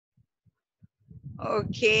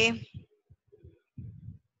Okay.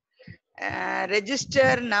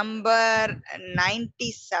 Register number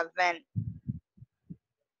 97.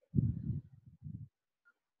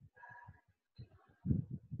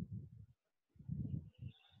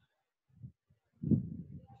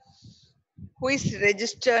 Who is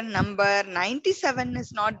register number 97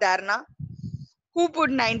 is not there na? Who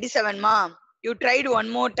put 97 ma? You tried one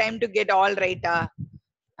more time to get all right.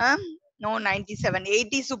 No 97.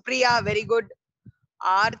 80 Supriya, very good.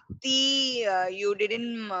 Aarti, you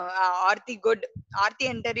didn't. Aarti, good. Aarti,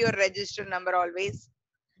 enter your register number always.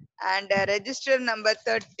 And register number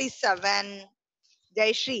 37,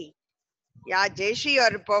 Jayashri. Yeah, Jayashri, you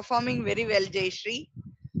are performing very well, Jayashri.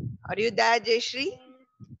 Are you there, Jayashri?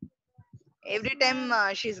 Every time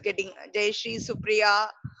she's getting Jayashri, Supriya,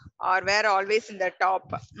 or we're always in the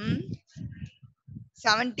top.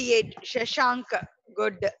 78, Shashank,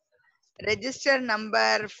 good. Register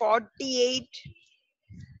number 48,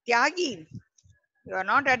 Tyagi. You are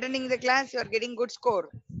not attending the class, you are getting good score.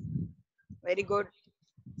 Very good.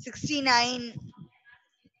 69,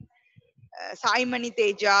 Sai Mani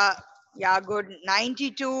Teja. Yeah, good.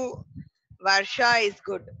 92, Varsha is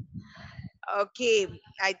good. Okay,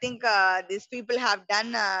 I think these people have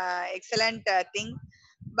done excellent thing.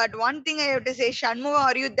 But one thing I have to say, Shanmuga,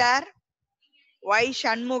 are you there? Why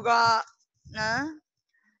Shanmuga? Uh,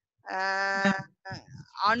 uh, Ma'am,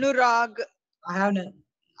 Anurag, I have a network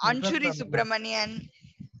Anshuri problem, ma'am.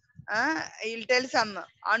 Subramanian. You'll tell some.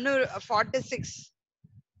 Anu 46.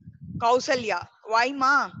 Kausalya. Why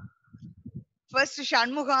ma? First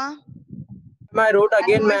Shanmuga. I wrote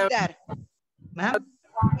again, Shanmuga is ma'am. there. Ma'am,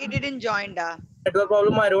 He didn't join. Network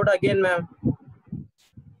problem. I wrote again, ma'am.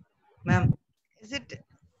 ma'am, Is it?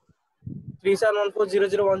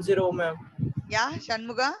 37140010, ma'am. Yeah,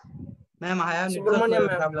 Shanmuga. ma'am, I have network Subramaniam,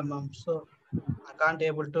 ma'am. problem, ma'am. So I can't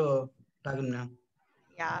able to log in, ma'am.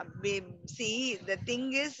 Yeah, see, the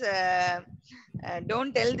thing is,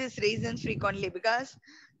 don't tell these reasons frequently because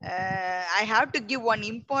I have to give one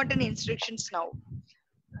important instructions now.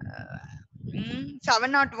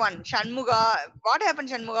 701, Shanmuga. What happened,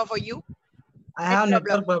 Shanmuga, for you? I Net have problem.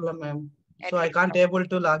 network problem, ma'am. So I Network can't problem. able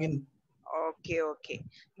to log in. Okay, okay.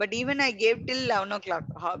 But even I gave till 11 o'clock.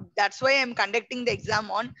 That's why I'm conducting the exam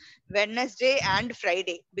on Wednesday and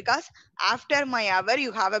Friday because after my hour,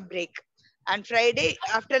 you have a break. And Friday,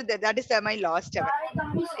 after that, that is my last hour.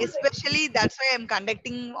 Especially that's why I'm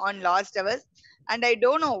conducting on last hours. And I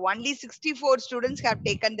don't know, only 64 students have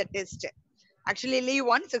taken the test. Actually, only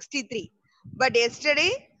 163. But yesterday,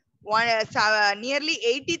 nearly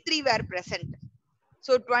 83 were present.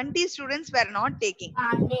 So 20 students were not taking.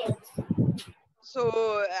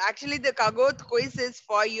 So actually the Kagoth quiz is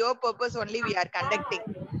for your purpose only we are conducting.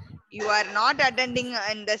 You are not attending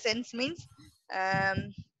in the sense means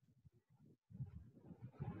um,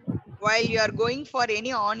 while you are going for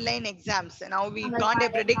any online exams. Now we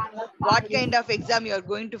can't predict what kind of exam you are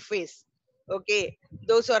going to face. Okay.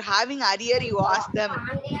 Those who are having arrear, you ask them.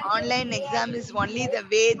 Online exam is only the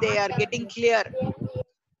way they are getting clear.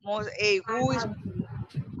 Hey, who is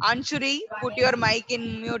Anshuri? Put your mic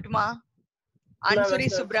in mute, ma. Anshuri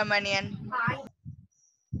Subramanian.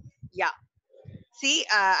 Yeah. See,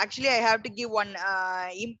 actually, I have to give one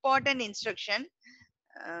important instruction.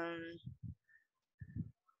 Um,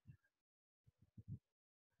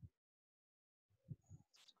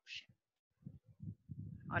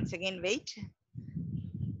 once again, wait.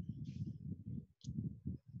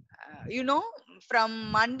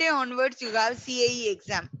 From Monday onwards, you have CAE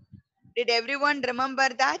exam. Did everyone remember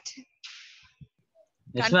that?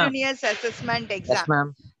 Yes, ma'am. Continuous assessment Yes, exam.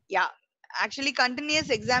 ma'am. Yeah. Actually, continuous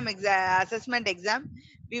assessment exam,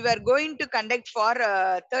 we were going to conduct for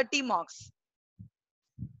 30 marks.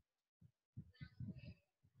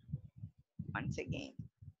 Once again,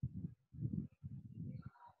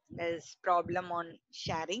 there's problem on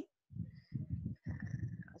sharing.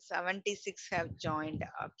 76 have joined.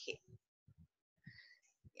 Okay.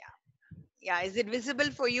 Yeah, is it visible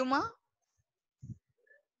for you, ma?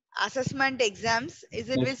 Assessment exams, is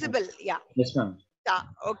it Yes, ma'am. visible? Yeah. Yes, ma'am. Yeah.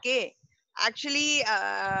 Okay. Actually,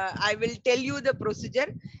 I will tell you the procedure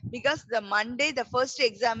because the Monday, the first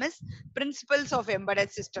exam is Principles of Embedded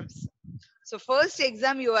Systems. So first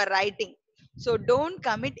exam you are writing. So don't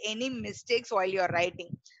commit any mistakes while you are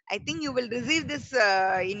writing. I think you will receive this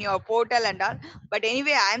in your portal and all. But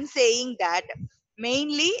anyway, I am saying that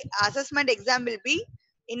mainly assessment exam will be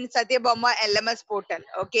in Satyabama LMS portal.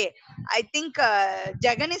 Okay. I think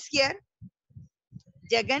Jagan is here.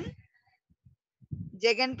 Jagan,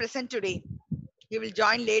 Jagan present today. He will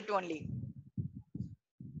join late only.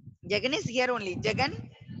 Jagan is here only. Jagan,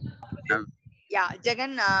 Ma'am. Yeah,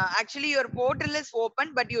 Jagan, actually your portal is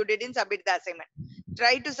open, but you didn't submit the assignment.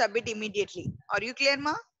 Try to submit immediately. Are you clear,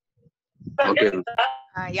 ma? Okay.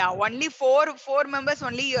 Yeah, only four members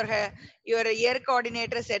only. Your year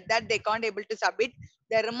coordinator said that they can't able to submit.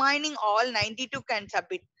 The remaining all 92 can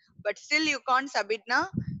submit, but still you can't submit now.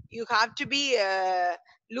 You have to be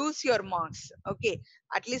lose your marks. Okay,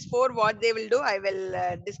 at least four. What they will do, I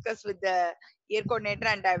will discuss with the year coordinator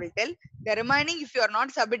and I will tell. The remaining, if you are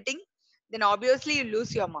not submitting, then obviously you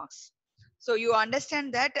lose your marks. So you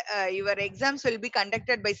understand that your exams will be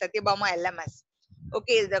conducted by Satyabama LMS.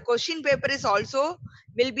 Okay, the question paper is also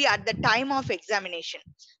will be at the time of examination.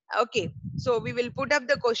 Okay, so we will put up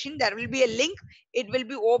the question. There will be a link. It will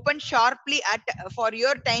be open sharply at for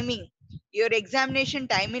your timing. Your examination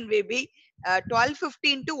timing will be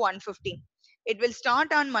 12:15 to 1:15. It will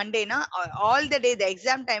start on Monday. Na all the day. The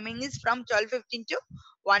exam timing is from 12:15 to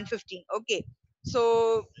 1:15. Okay,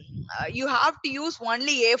 so you have to use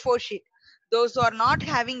only A4 sheet. Those who are not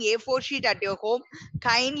having A4 sheet at your home,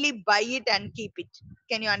 kindly buy it and keep it.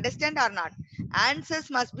 Can you understand or not? Answers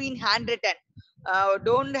must be in handwritten.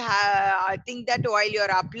 Don't think that while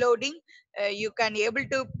you're uploading, you can able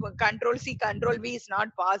to control C, control V is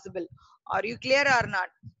not possible. Are you clear or not?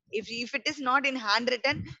 If it is not in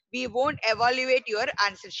handwritten, we won't evaluate your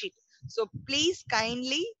answer sheet. So please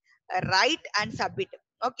kindly write and submit.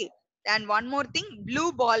 Okay. And one more thing,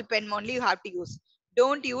 blue ball pen only you have to use.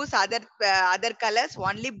 Don't use other colors,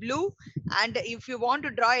 only blue. And if you want to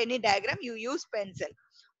draw any diagram, you use pencil.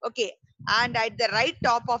 Okay, and at the right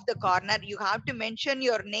top of the corner you have to mention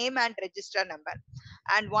your name and register number.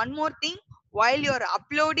 And one more thing, while you're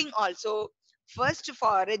uploading also, first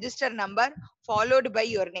for register number followed by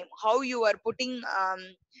your name. How you are putting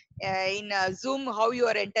in Zoom, how you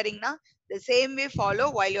are entering now, the same way follow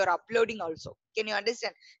while you're uploading also. Can you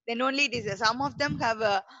understand? Then only it is some of them have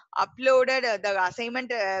uploaded the assignment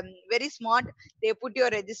very smart. They put your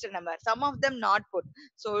register number, some of them not put.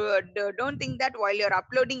 So don't think that while you're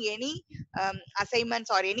uploading any assignments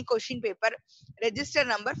or any question paper, register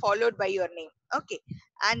number followed by your name. Okay.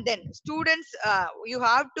 And then students, you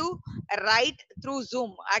have to write through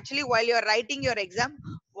Zoom. Actually, while you're writing your exam,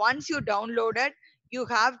 once you downloaded, you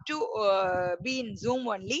have to be in Zoom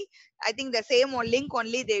only. I think the same link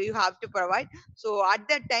only they you have to provide. So at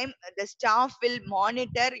that time the staff will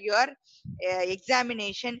monitor your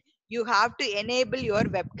examination. You have to enable your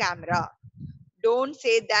web camera. Don't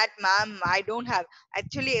say that, ma'am, I don't have.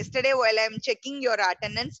 Actually, yesterday while I'm checking your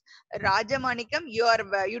attendance, Rajamanikam,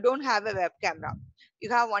 you don't have a web camera. You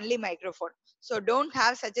have only microphone. So don't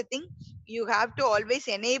have such a thing. You have to always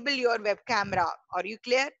enable your web camera. Are you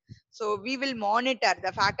clear? So we will monitor.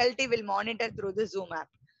 The faculty will monitor through the Zoom app.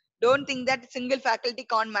 Don't think that single faculty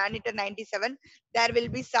can't monitor 97. There will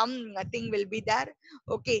be some thing will be there.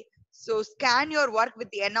 Okay. So scan your work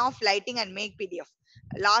with enough lighting and make PDF.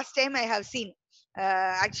 Last time I have seen.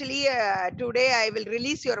 Actually, today I will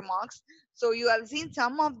release your marks. So you have seen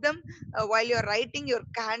some of them while you're writing, your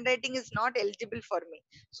handwriting is not eligible for me.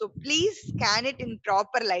 So please scan it in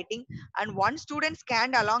proper lighting. And one student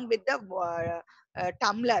scanned along with the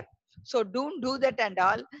tumbler. So don't do that and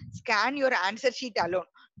all. Scan your answer sheet alone.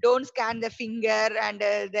 Don't scan the finger and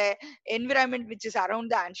the environment which is around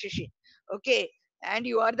the answer sheet. Okay. And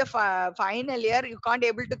you are the final year. You can't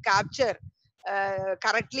able to capture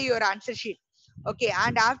correctly your answer sheet. Okay,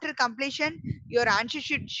 and after completion, your answer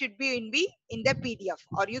sheet should be in the PDF.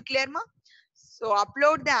 Are you clear, ma? So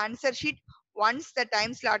upload the answer sheet once the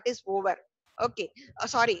time slot is over. Okay,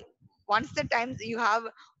 sorry. Once the time you have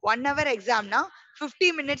 1 hour exam now,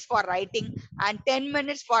 50 minutes for writing and 10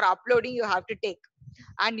 minutes for uploading you have to take,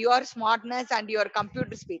 and your smartness and your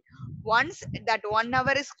computer speed. Once that 1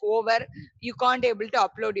 hour is over, you can't able to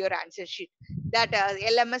upload your answer sheet. That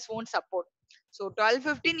LMS won't support. So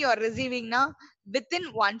 12:15 you are receiving now. Within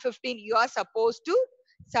 1:15 you are supposed to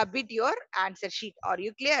submit your answer sheet. Are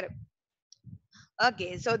you clear?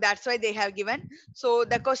 Okay, so that's why they have given. So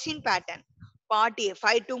the question pattern. Part A,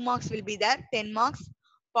 5 2 marks will be there, 10 marks.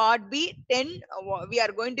 Part B, 10, we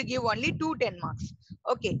are going to give only 10 marks.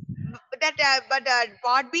 Okay, but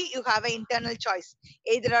part B, you have an internal choice.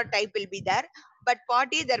 Either or type will be there. But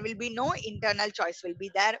part A, there will be no internal choice will be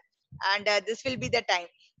there. And this will be the time.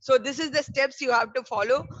 So this is the steps you have to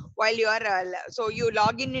follow while you are, so you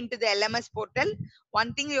log in into the LMS portal.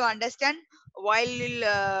 One thing you understand,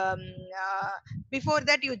 while before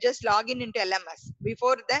that you just log in into LMS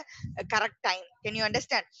before the correct time. Can you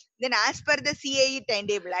understand? Then as per the CAE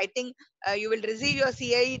timetable, I think you will receive your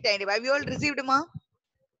CAE timetable. Have you all received, ma?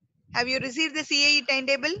 Have you received the CAE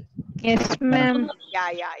timetable? Yes, ma'am.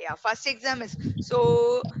 Yeah. First exam is,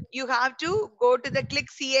 so you have to go to the click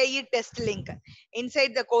CAE test link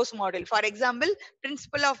inside the course module. For example,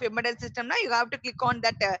 principle of embedded system. Now you have to click on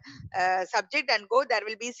that subject and go. There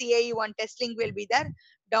will be CAE one test link will be there.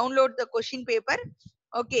 Download the question paper.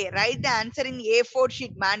 Okay, write the answer in A4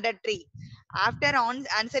 sheet mandatory. After on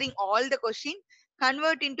answering all the question,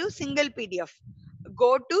 convert into single PDF.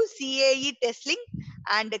 Go to CAE test link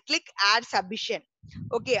and click add submission.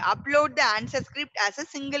 Okay, upload the answer script as a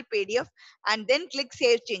single PDF and then click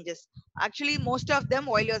save changes. Actually, most of them,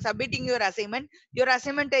 while you're submitting your assignment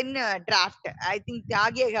in draft. I think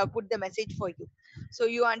Tyagi I have put the message for you. So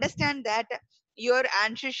you understand that your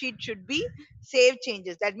answer sheet should be save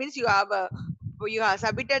changes. That means you have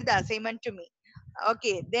submitted the assignment to me.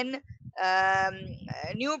 Okay, then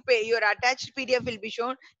your attached PDF will be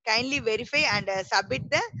shown. Kindly verify and submit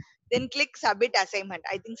the, then click submit assignment.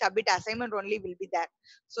 I think submit assignment only will be there.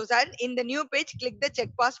 So sir, in the new page, click the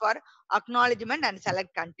check box for acknowledgement and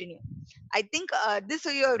select continue. I think this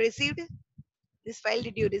you have received. This file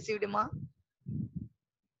did you receive, ma?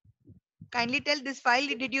 Kindly tell this file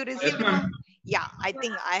did you receive, ma? ma'am. Yeah, I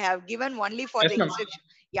think I have given only for Yes, the ma'am. instruction.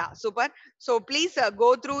 Yeah, super. So please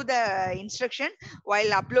go through the instruction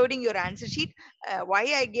while uploading your answer sheet. Why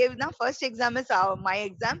I gave the first exam is my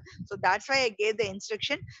exam, so that's why I gave the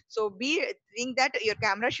instruction. So be think that your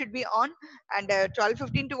camera should be on, and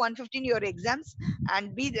 12:15 to 1:15 your exams,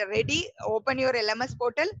 and be ready. Open your LMS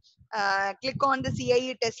portal. Click on the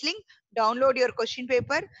CIE test link. Download your question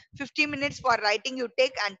paper. 50 minutes for writing you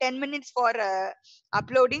take, and 10 minutes for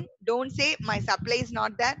uploading. Don't say my supply is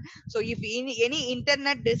not there. So if any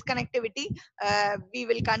internet disconnectivity, we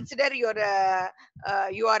will consider you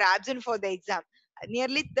are absent for the exam.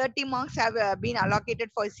 Nearly 30 marks have been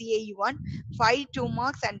allocated for CAE 1, 5 2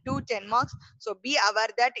 marks and 2 10 marks. So be aware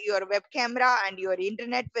that your web camera and your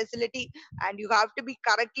internet facility, and you have to be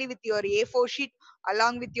correctly with your A4 sheet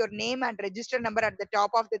along with your name and register number at the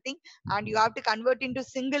top of the thing, and you have to convert into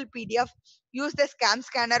single PDF. Use the scam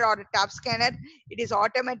scanner or tap scanner. It is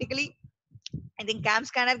automatically, I think cam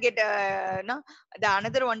scanner get no, the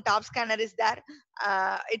another one top scanner is there.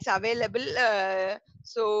 It's available.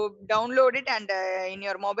 So download it and in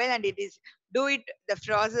your mobile, and it is do it the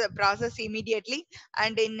process immediately.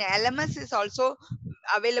 And in LMS is also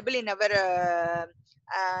available in our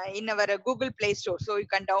Google Play Store. So you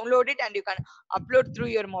can download it and you can upload through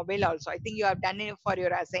your mobile also. I think you have done it for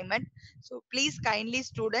your assignment. So please kindly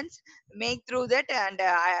students make through that and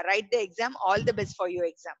write the exam. All the best for your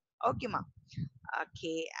exam. Okay, ma.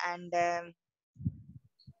 Okay, and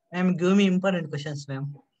Ma'am, give me important questions,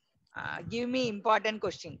 ma'am. give me important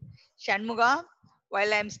question. Shanmuga,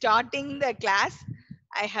 while I'm starting the class,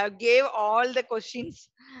 I have gave all the questions.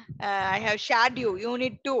 I have shared you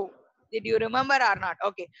unit 2. Did you remember or not?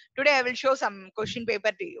 Okay, today I will show some question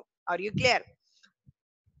paper to you. Are you clear?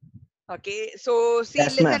 Okay, so see,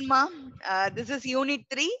 Yes, ma'am. listen, ma. This is unit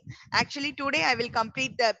 3. Actually, today I will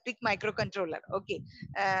complete the PIC microcontroller. Okay,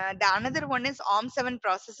 the another one is ARM7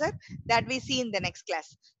 processor that we see in the next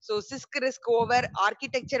class. So CISC risk over,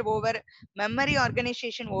 architecture over, memory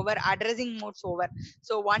organization over, addressing modes over.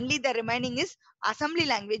 So only the remaining is assembly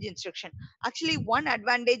language instruction. Actually, one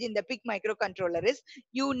advantage in the PIC microcontroller is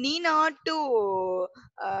you need not to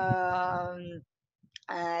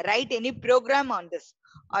write any program on this.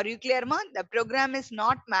 Are you clear, ma? The program is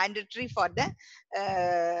not mandatory for the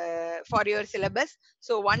for your syllabus.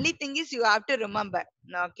 So only thing is you have to remember.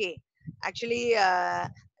 Okay, actually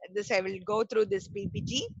this I will go through this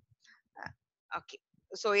PPT. Okay,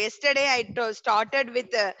 so yesterday I started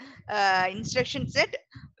with instruction set.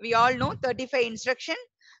 We all know 35 instruction,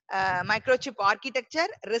 microchip architecture,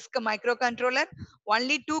 risk microcontroller.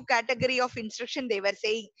 Only 2 category of instruction they were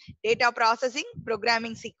saying: data processing,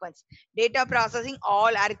 programming sequence. Data processing,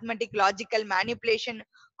 all arithmetic, logical manipulation,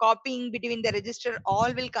 copying between the register,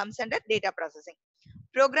 all will comes under data processing.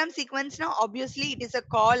 Program sequence, now obviously it is a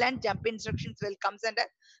call and jump instructions will comes under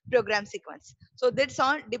program sequence. So that's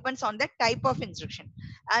all depends on the type of instruction,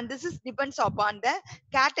 and this is depends upon the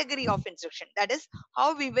category of instruction. That is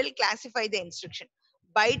how we will classify the instruction: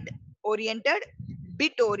 byte oriented,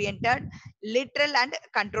 bit oriented, literal and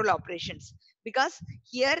control operations. Because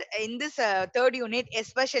here in this third unit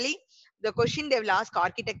especially, the question they will ask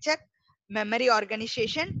architecture, memory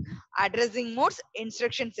organization, addressing modes,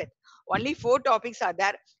 instruction set. Only 4 topics are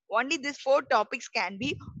there. Only these 4 topics can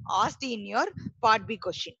be asked in your part B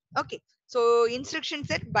question. Okay, so instruction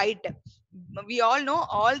set: byte. we all know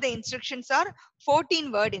all the instructions are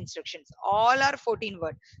 14 word instructions. All are 14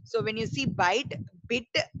 word. So when you see byte, bit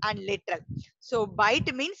and literal. So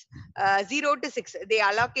byte means 0 to 6. They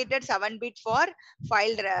allocated 7 bit for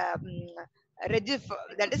file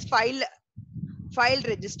that is file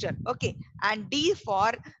register. Okay. And D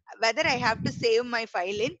for whether I have to save my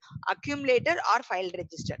file in accumulator or file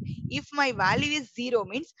register. If my value is 0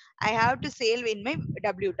 means I have to save in my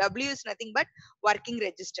W. W is nothing but working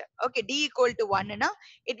register. Okay. D equal to 1 now,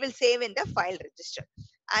 it will save in the file register.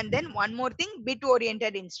 And then one more thing, bit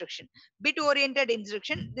oriented instruction. Bit oriented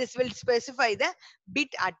instruction, this will specify the bit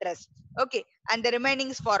address. Okay. And the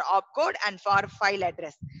remaining is for opcode and for file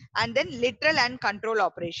address. And then literal and control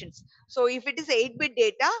operations. So if it is 8-bit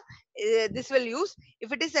data, this will use.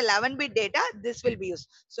 If it is 11-bit data, this will be used.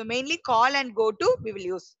 So mainly call and go to, we will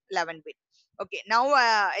use 11-bit. Okay. Now,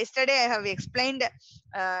 yesterday I have explained,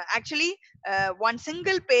 actually, one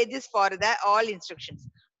single page is for the all instructions.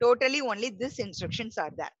 Totally only this instructions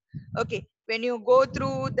are there. Okay. When you go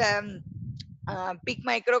through the PIC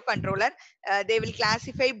microcontroller, they will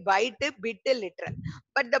classify byte, bit, literal.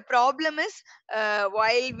 But the problem is,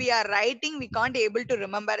 while we are writing, we can't able to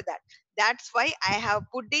remember that. That's why I have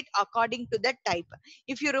put it according to the type.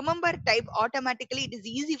 If you remember type, automatically it is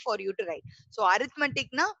easy for you to write. So arithmetic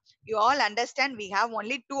now, you all understand we have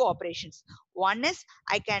only two operations. One is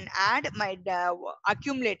I can add my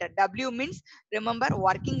accumulator. W means, remember,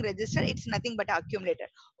 working register. It's nothing but accumulator.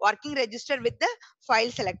 Working register with the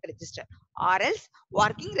file select register, or else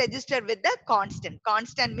working register with the constant.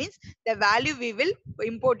 Constant means the value we will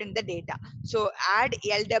import in the data. So add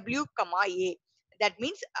LW comma A. That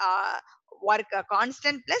means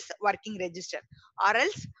constant plus working register, or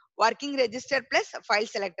else working register plus file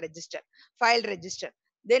select register, file register.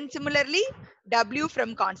 Then similarly, W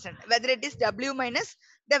from constant, whether it is W minus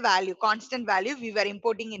the value, constant value we were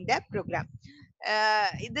importing in the program.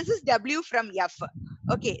 This is W from F.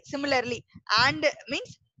 Okay. Similarly, and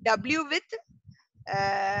means W with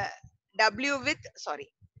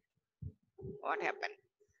sorry, what happened?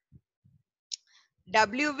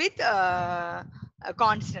 W with a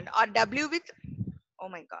constant, or W with, oh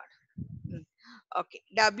my god. Okay.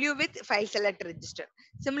 W with file select register.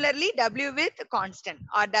 Similarly, W with constant,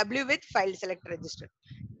 or W with file select register.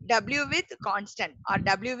 W with constant, or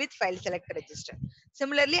W with file select register.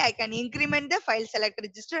 Similarly, I can increment the file select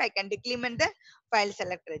register, I can decrement the file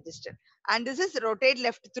select register. And this is rotate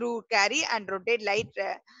left through carry and rotate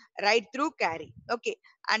right through carry. Okay.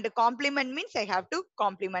 And the complement means I have to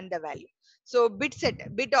complement the value. So bit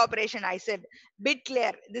set, bit operation, I said bit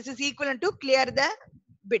clear. This is equivalent to clear the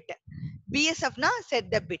bit. BSF na set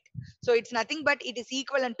the bit. So it's nothing but it is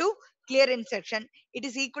equivalent to clear instruction. It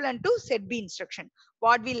is equivalent to set B instruction.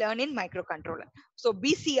 What we learn in microcontroller. So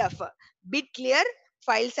BCF, bit clear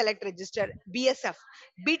file select register. BSF,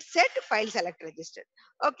 bit set file select register.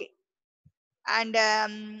 Okay. And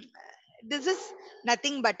this is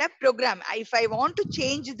nothing but a program. If I want to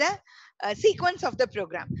change the sequence of the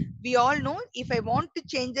program, we all know if I want to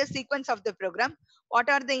change the sequence of the program, what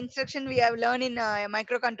are the instruction we have learned in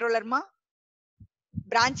microcontroller ma?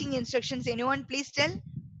 Branching instructions. Anyone please tell?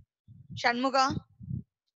 Shanmuga.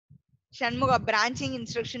 Shanmuga, branching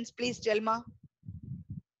instructions, please tell ma.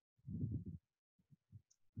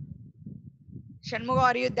 Shanmuga,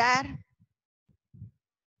 are you there?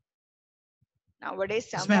 Nowadays,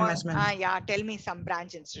 Yes, someone, ma'am. Yes, ma'am. yeah, tell me some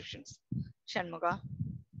branch instructions. Shanmuga.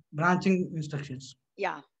 Branching instructions.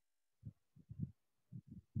 Yeah.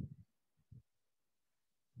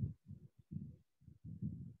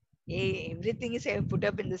 Hey, everything is put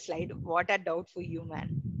up in the slide. What a doubt for you,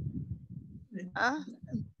 man. Huh?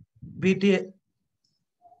 BTA.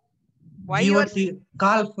 Why you are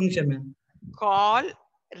Call function, ma'am. call,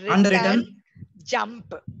 And return, return,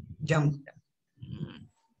 jump. jump.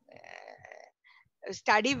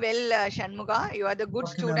 Study well, Shanmuga. You are the good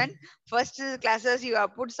Okay, ma'am. student. First classes, you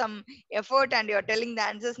have put some effort and you are telling the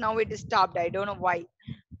answers. Now it is stopped. I don't know why.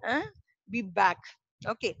 Huh? Be back.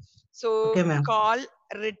 Okay. So Okay, ma'am. call,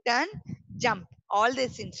 return, jump. All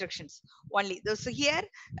these instructions only. So here,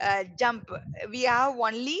 jump. We have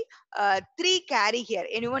only 3 carry here.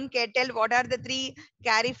 Anyone can tell what are the 3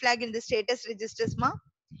 carry flag in the status registers, ma?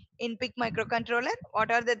 In PIC microcontroller,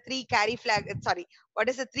 what are the 3 carry flag? Sorry, what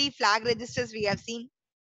is the 3 flag registers we have seen?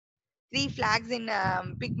 3 flags in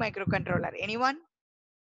PIC microcontroller. Anyone?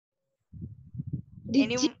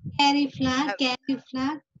 Digit carry flag, carry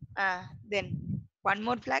flag. Then one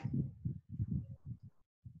more flag.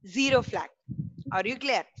 0 flag. Are you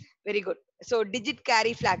clear? Very good. So digit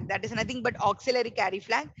carry flag, that is nothing but auxiliary carry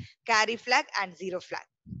flag and 0 flag.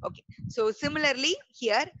 Okay. So similarly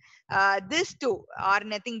here, these two are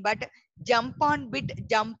nothing but Jump on bit,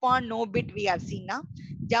 jump on no bit we have seen now.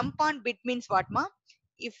 Jump on bit means what, ma?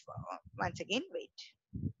 If once again, wait.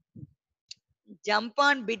 Jump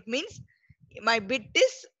on bit means my bit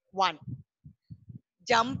is 1.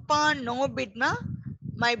 Jump on no bit, na?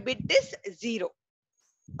 My bit is 0.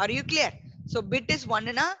 Are you clear? So bit is 1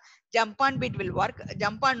 na, jump on bit will work.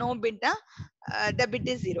 Jump on no bit na, the bit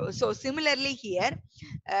is 0. So similarly here,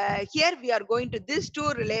 here we are going to these two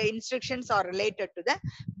instructions are related to the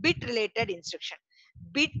bit related instruction.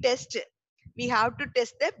 Bit test, we have to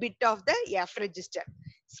test the bit of the F register.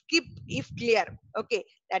 Skip if clear. Okay,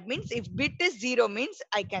 that means if bit is 0 means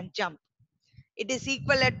I can jump. It is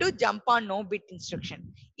equal to jump on no bit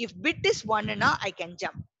instruction. If bit is 1 na, I can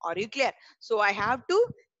jump. Are you clear? So I have to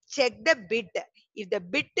check the bit. If the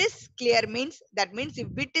bit is clear means, that means if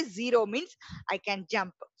bit is 0 means I can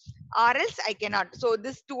jump, or else I cannot. So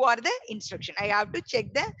these two are the instruction. I have to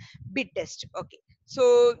check the bit test. Okay.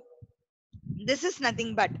 So this is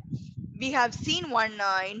nothing but we have seen one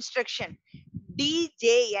instruction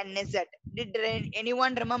DJNZ. Did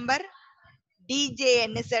anyone remember?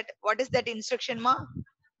 DJNZ. What is that instruction, ma?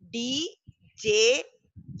 DJNZ.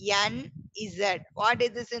 What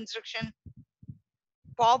is this instruction?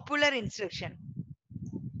 Popular instruction.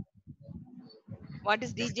 What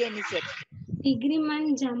is DJNZ?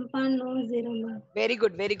 Decrement jump on no zero, ma'am. Very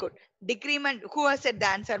good, very good. Decrement. Who has said the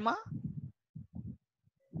answer, ma?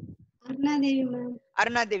 Arna Devi, ma'am.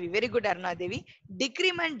 Aruna Devi, very good Aruna Devi.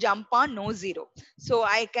 Decrement jump on no 0. So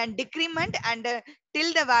I can decrement and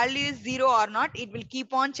till the value is 0 or not, it will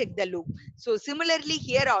keep on check the loop. So similarly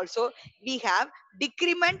here also we have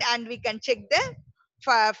decrement and we can check the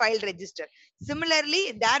file register.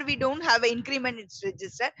 Similarly, there we don't have an increment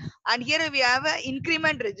register, and here we have an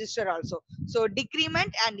increment register also. So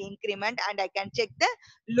decrement and increment, and I can check the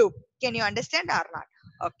loop. Can you understand or not?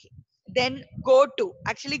 Okay. Then go to,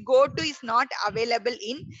 actually go to is not available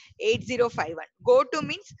in 8051. Go to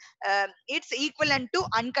means it's equivalent to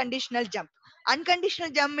unconditional jump. Unconditional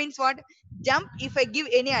jump means what? Jump, if I give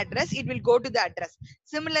any address, it will go to the address.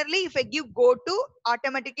 Similarly, if I give go to,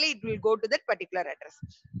 automatically it will go to that particular address.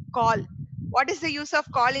 Call, what is the use of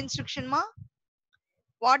call instruction, ma?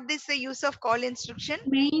 What is the use of call instruction?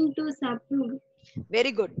 Main to subroutine.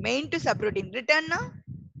 Very good. Main to subroutine. Return, na?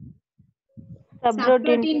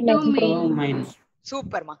 Subroutine to main.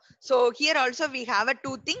 Super, ma. So here also we have a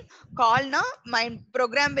two thing. Call na, my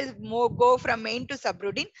program will go from main to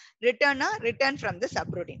subroutine. Return na, return from the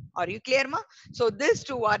subroutine. Are you clear, ma? So these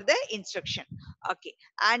two are the instruction. Okay.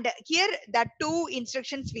 And here the two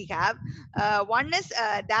instructions we have. One is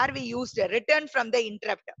there we used return from the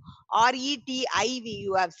interrupt. RETI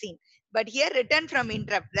you have seen. But here return from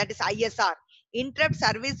interrupt, that is ISR. Interrupt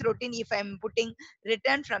service routine, if I'm putting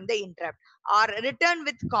return from the interrupt, or return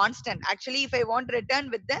with constant. Actually, if I want return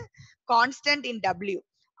with the constant in W,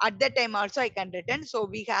 at that time also I can return. So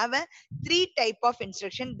we have a 3 type of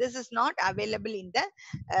instruction. This is not available in the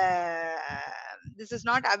this is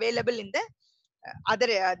not available in the other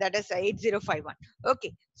that is 8051.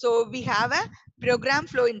 Okay, so we have a program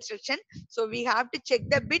flow instruction. So we have to check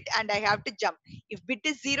the bit and I have to jump. If bit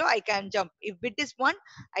is 0, I can jump. If bit is 1,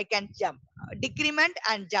 I can jump. Decrement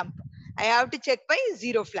and jump, I have to check by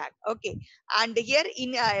 0 flag. Okay, and here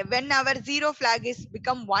in when our 0 flag is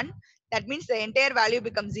become 1, that means the entire value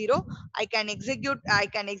becomes 0. I can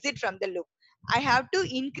exit from the loop. I have to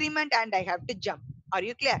increment and I have to jump. Are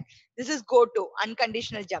you clear? This is go to,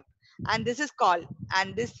 unconditional jump, and this is call,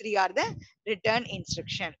 and these 3 are the return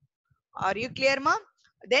instruction. Are you clear, ma'am?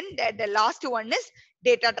 Then the last one is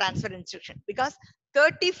data transfer instruction, because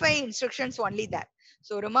 35 instructions only there.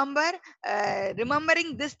 So remember,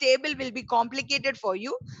 remembering this table will be complicated for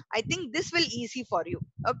you. I think this will easy for you.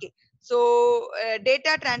 Okay. So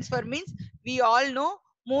data transfer means we all know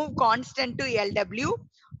move constant to LW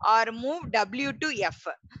or move W to F.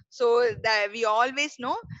 So we always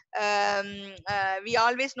know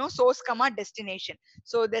source comma destination.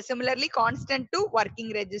 So the similarly constant to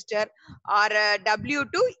working register or W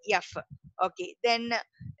to F. Okay, then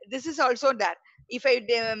this is also there. If I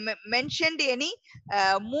mentioned any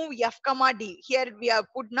move F comma D, here we have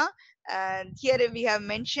put na, here we have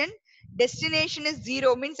mentioned destination is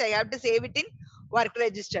 0 means I have to save it in work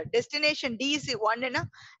register. Destination D is 1 and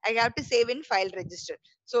I have to save in file register.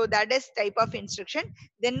 So that is type of instruction.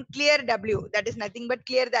 Then clear W, that is nothing but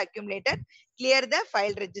clear the accumulator, clear the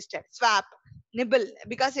file register. Swap, nibble,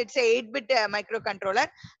 because it's a 8-bit microcontroller,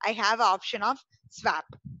 I have option of swap.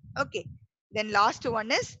 Okay, then last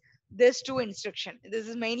one is this two instruction. This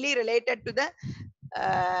is mainly related to the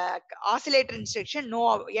oscillator instruction,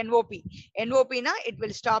 no NOP. NOP na, it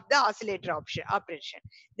will stop the oscillator option operation.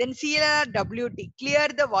 Then CLRWT, clear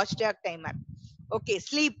the watchdog timer. Okay,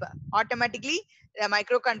 sleep. Automatically the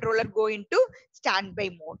microcontroller go into standby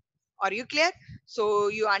mode. Are you clear? So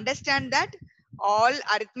you understand that all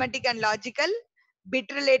arithmetic and logical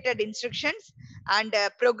bit related instructions and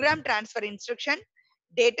program transfer instruction,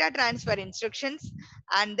 data transfer instructions,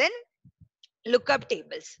 and then lookup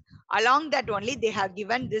tables. Along that only they have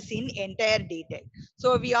given this in entire detail.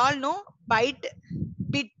 So we all know byte,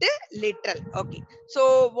 bit, literal. Okay,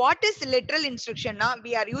 so what is literal instruction now?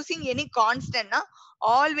 We are using any constant now,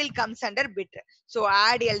 all will comes under bit. So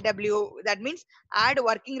add LW, that means add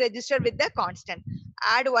working register with the constant,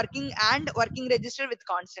 add working and working register with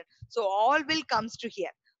constant, so all will comes to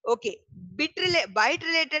here. Okay, byte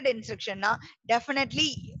related instruction now,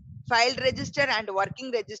 definitely file register and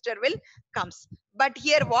working register will comes. But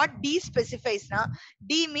here what D specifies now,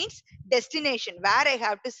 D means destination where I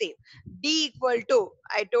have to save. D equal to,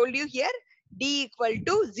 I told you here, D equal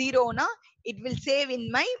to 0 na, it will save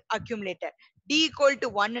in my accumulator. D equal to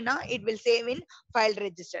 1 na, it will save in file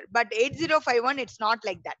register. But 8051 it's not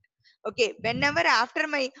like that. Okay, whenever after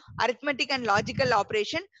my arithmetic and logical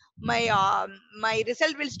operation, my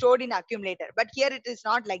result will stored in accumulator, but here it is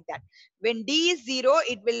not like that. When D is 0,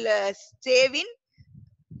 it will save in,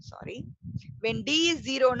 sorry, when D is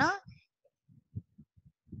 0 na,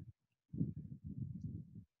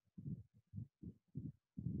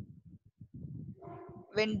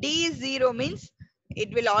 when D is 0 means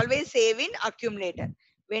it will always save in accumulator.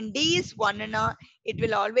 When D is 1 na, it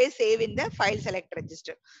will always save in the file select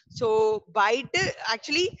register. So byte,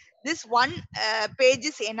 actually this one page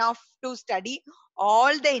is enough to study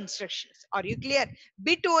all the instructions. Are you clear?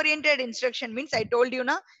 Bit oriented instruction means I told you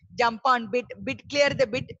na, jump on bit, bit clear the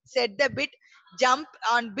bit, set the bit, jump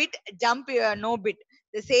on bit, jump no bit.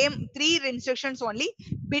 The same three instructions only,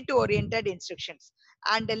 bit oriented instructions.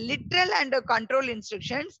 And the literal and the control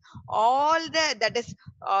instructions, all the, that is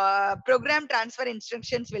program transfer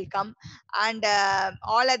instructions will come, and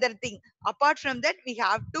all other thing. Apart from that, we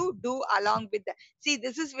have to do along with the, see,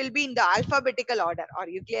 this is will be in the alphabetical order. Are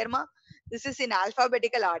you clear, ma? This is in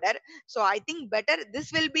alphabetical order, so I think better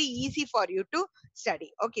this will be easy for you to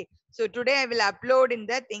study. Okay, so today I will upload in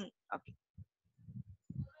the thing. Okay,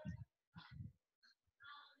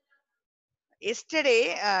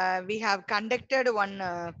 yesterday we have conducted one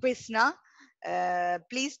quiz na.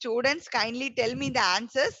 Please students kindly tell me the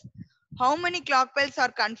answers. How many clock pulses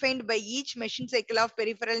are confined by each machine cycle of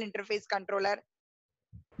peripheral interface controller?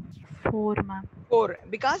 4, ma'am. 4.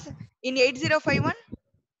 Because in 8051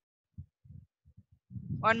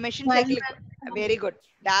 one machine cycle, very good.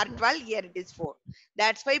 Dar 12, here it is 4.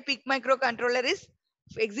 That's why PIC microcontroller is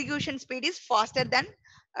execution speed is faster than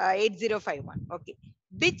 8051. Okay,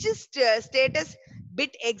 which is status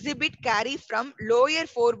bit exhibit carry from lower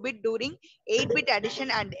 4 bit during 8 bit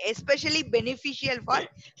addition and especially beneficial for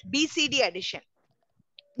BCD addition?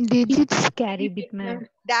 Digits carry bit, ma'am.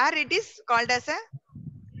 There it is called as a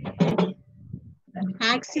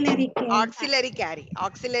Auxiliary carry. auxiliary carry.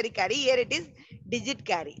 Auxiliary carry, here it is digit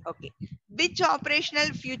carry. Okay, which operational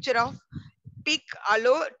feature of PIC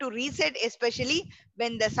allow to reset especially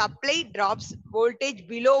when the supply drops voltage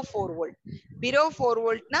below 4 volt? Below 4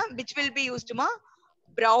 volt na, which will be used ma?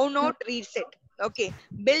 Brownout reset. Okay,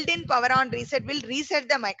 built-in power on reset will reset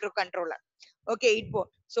the microcontroller. Okay,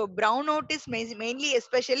 so brownout is mainly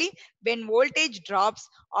especially when voltage drops,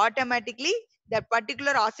 automatically that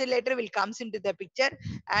particular oscillator will comes into the picture,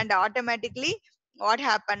 and automatically what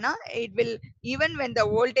happen na, it will, even when the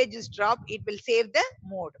voltage is dropped, it will save the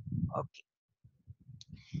mode. Okay,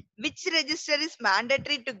 which register is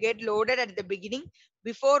mandatory to get loaded at the beginning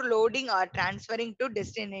before loading or transferring to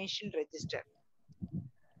destination register?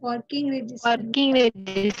 Working register. Working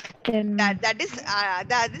register, ma'am. That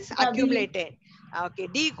is accumulated. Okay,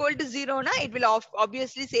 D equal to 0 na, it will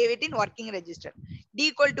obviously save it in working register. D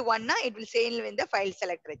equal to 1 na, it will save in the file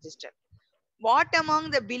select register. What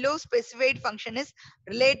among the below specified function is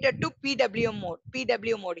related to PW mode?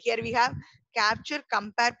 PW mode. Here we have capture,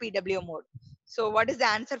 compare, PW mode. So what is the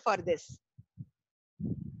answer for this?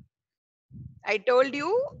 I told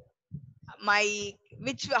you my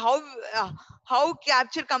which how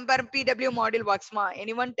capture, compare, PW module works ma?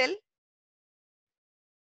 Anyone tell?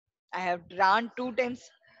 I have drawn 2 times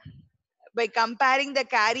by comparing the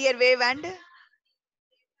carrier wave and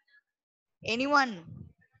anyone.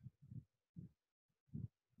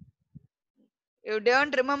 You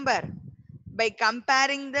don't remember? By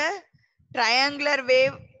comparing the triangular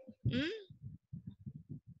wave.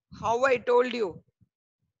 How I told you?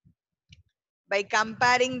 By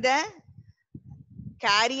comparing the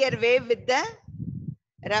carrier wave with the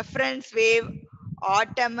reference wave,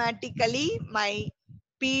 automatically my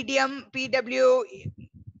PW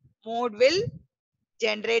mode will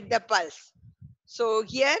generate the pulse. So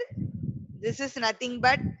here, this is nothing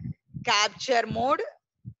but capture mode,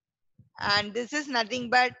 and this is nothing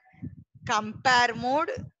but compare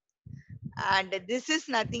mode, and this is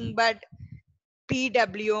nothing but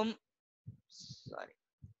PWM. Sorry.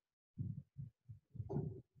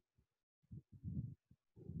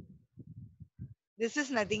 This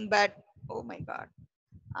is nothing but, oh my God,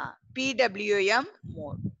 PWM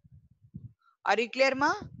mode. Are you clear,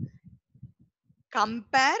 ma?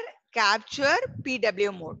 Compare, capture,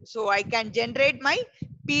 PWM mode. So I can generate my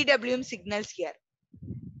PWM signals here.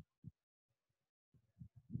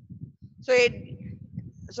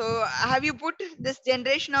 So have you put this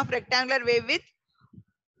generation of rectangular wave with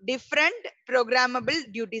different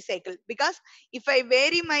programmable duty cycle? Because if I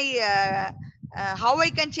vary my how I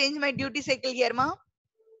can change my duty cycle here, ma?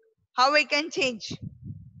 How I can change?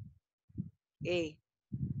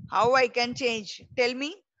 How I can change? Tell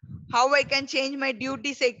me how I can change my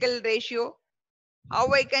duty cycle ratio. How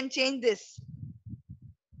I can change this?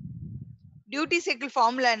 Duty cycle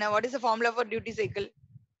formula. Now, what is the formula for duty cycle?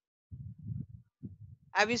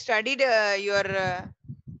 Have you studied your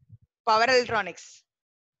power electronics?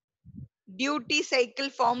 Duty cycle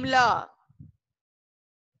formula.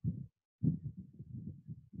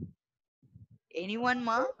 Anyone,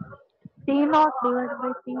 ma? T naught divided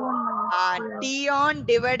by T1 T on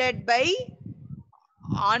divided by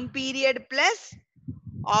on period plus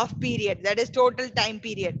off period. That is total time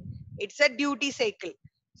period. It's a duty cycle.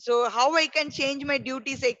 So how I can change my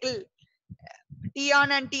duty cycle? T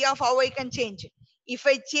on and T off, how I can change? If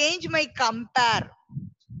I change my compare,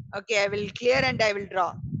 okay, I will clear and I will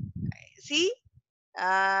draw. See,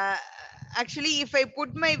 actually, if I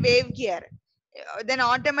put my wave here, then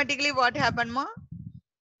automatically what happened, ma?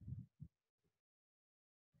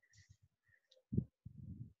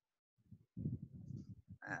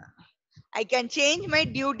 I can change my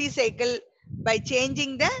duty cycle by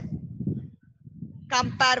changing the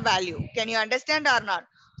compare value. Can you understand or not?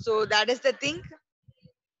 So that is the thing.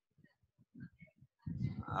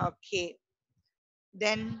 Okay.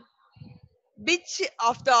 Then which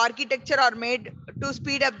of the architecture are made to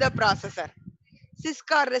speed up the processor?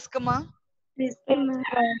 CISC or RISC, ma?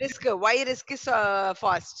 RISC. Why RISC is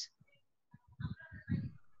fast?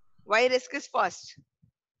 Why RISC is fast?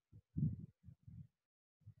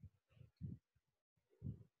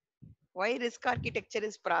 Why RISC architecture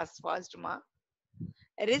is fast, ma?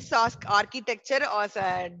 RISC architecture was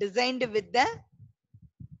designed with the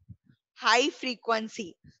high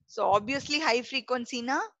frequency. So obviously high frequency,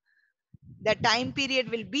 na, the time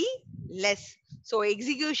period will be less. So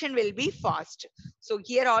execution will be fast. So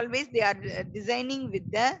here always they are designing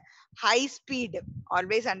with the high speed.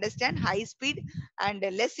 Always understand high speed and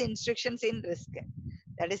less instructions in RISC.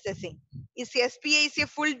 That is the thing. Is SPA is a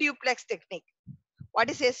full duplex technique. What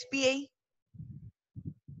is SPA?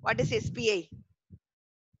 What is SPA?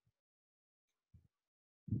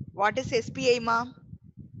 What is SPA, ma?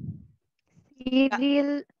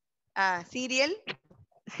 serial Serial?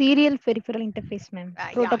 serial peripheral interface, ma'am.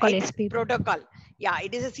 Protocol it's SP. protocol. Yeah,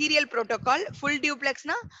 it is a serial protocol. Full duplex,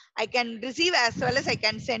 na, I can receive as well as I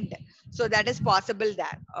can send. So that is possible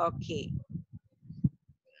there. Okay.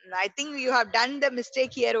 I think you have done the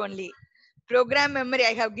mistake here only. Program memory,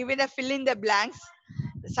 I have given a fill in the blanks.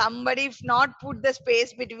 Somebody if not put the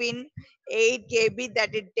space between 8 KB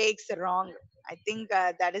that it takes wrong. I think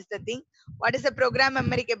that is the thing. What is the program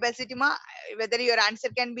memory capacity, ma? Whether your answer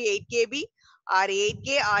can be 8 KB or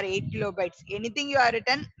 8K or 8 kilobytes. Anything you are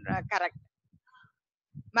written correct.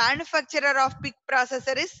 Manufacturer of PIC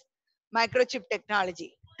processor is microchip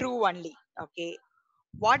technology. True only. Okay.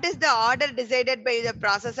 What is the order decided by the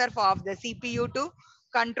processor of the CPU to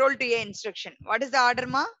control to a instruction? What is the order,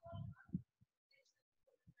 ma?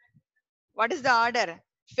 What is the order?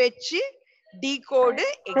 Fetch, decode,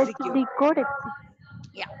 execute. Decode.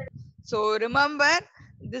 Yeah. So remember,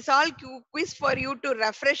 this all quiz for you to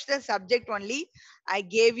refresh the subject only. I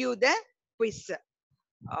gave you the quiz.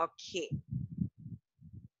 Okay.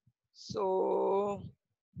 So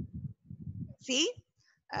see,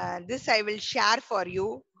 this I will share for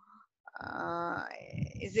you.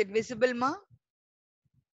 Is it visible, ma?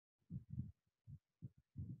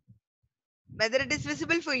 Whether it is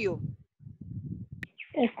visible for you?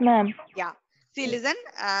 Yes, ma'am. Yeah. See, listen,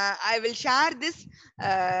 I will share this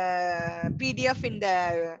PDF in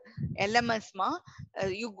the LMS, ma.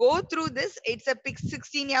 You go through this. It's a PIC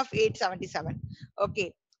 16 of 877.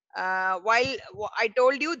 Okay. While I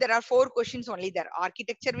told you there are 4 questions only there.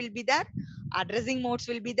 Architecture will be there, addressing modes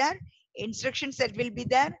will be there, instruction set will be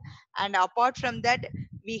there, and apart from that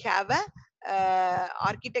we have a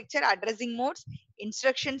architecture, addressing modes,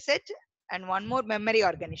 instruction set, and one more, memory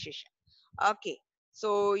organization. Okay,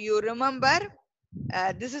 so you remember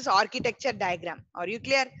this is architecture diagram. Are you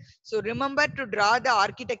clear? So remember to draw the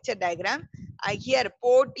architecture diagram. Here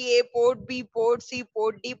port A, port B, port C,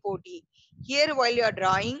 port D, port E. Here while you are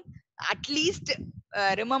drawing, at least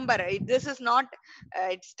remember this is not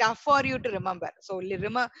it's tough for you to remember. So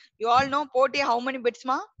remember, you all know port A how many bits,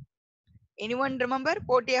 ma? Anyone remember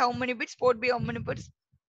port A how many bits? Port B how many bits?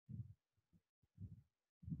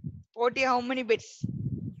 Port A how many bits?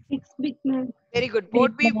 6-bit, ma'am. Very good. 3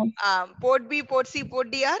 Port B, ma'am. port B, port C,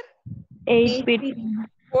 port D are 8 bit. 8-bit.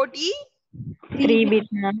 port E. 3 bit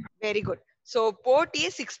ma'am. Very good. So port A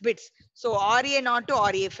 6 bits. So RA not to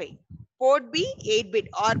RA5. Port B 8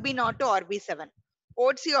 bit. RB not to RB7.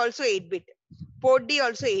 Port C also 8 bit. Port D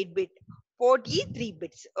also 8 bit. Port E 3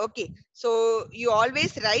 bits. Okay. So you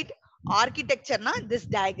always write architecture na this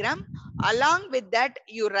diagram. Along with that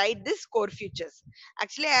you write this core features.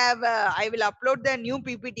 Actually I will upload the new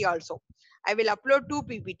PPT also. I will upload 2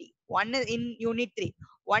 PPT. One is in unit 3.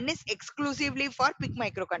 One is exclusively for PIC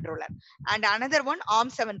microcontroller and another one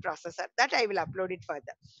ARM7 processor, that I will upload it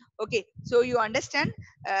further. Okay, so you understand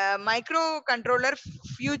microcontroller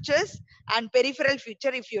futures and peripheral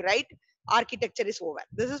future. If you write, architecture is over.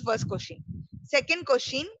 This is first question. Second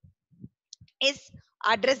question is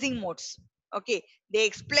addressing modes. Okay, they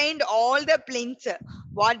explained all the planes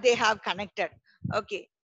what they have connected. Okay,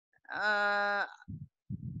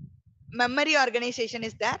 memory organization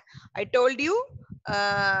is there. I told you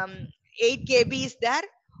 8 KB is there.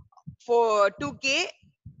 For 2K,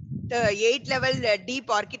 the 8 level deep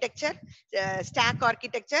architecture, stack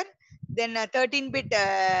architecture, then 13-bit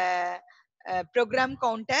program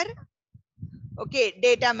counter. Okay,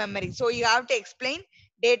 data memory. So you have to explain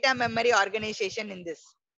data memory organization in this.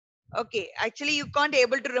 Okay, actually you can't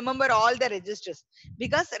able to remember all the registers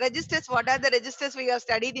because registers, what are the registers we have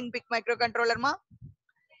studied in PIC microcontroller, ma?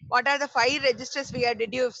 What are the 5 registers we have?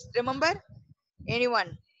 Did you remember?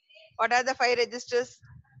 Anyone? What are the 5 registers?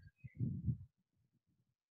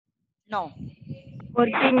 No.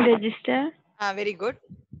 Working register, Very good.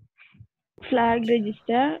 flag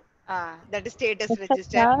register, That is status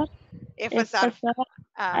register. FSR, FSR. FSR,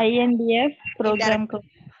 Uh, INDF, program indirect.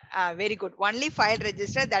 code. Very good. Only file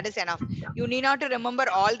register, that is enough. You need not to remember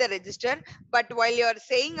all the register. But while you are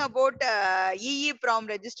saying about EEPROM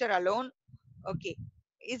register alone, okay.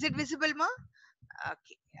 Is it visible, ma?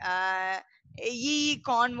 Okay.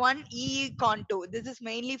 EECON1, EECON2. This is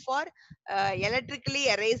mainly for electrically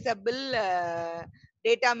erasable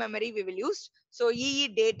data memory we will use. So EE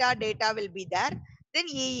data will be there. Then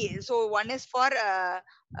EE. So one is for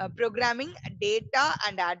programming data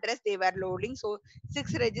and address they were loading. So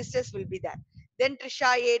 6 registers will be there. Then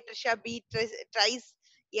Trisha A, Trisha B, Trice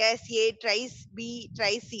S, A, Trice B,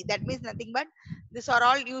 Trice C. That means nothing but these are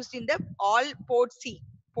all used in the all port C.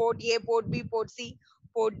 Port A, port B, port C,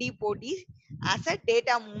 port D, port E as a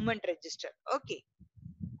data movement register. Okay.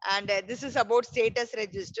 And this is about status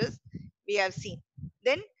registers we have seen.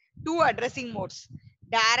 Then 2 addressing modes,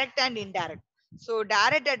 direct and indirect. So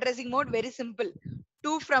direct addressing mode, very simple.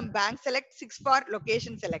 2 from bank select, 6 for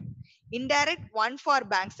location select. Indirect, 1 for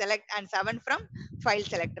bank select and 7 from file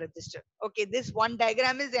select register. Okay, this one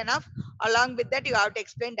diagram is enough. Along with that, you have to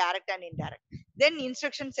explain direct and indirect. Then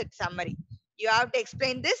instruction set summary. You have to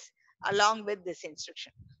explain this along with this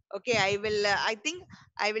instruction. Okay, I will, I think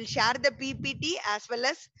I will share the PPT as well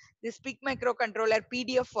as this PIC microcontroller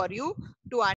PDF for you to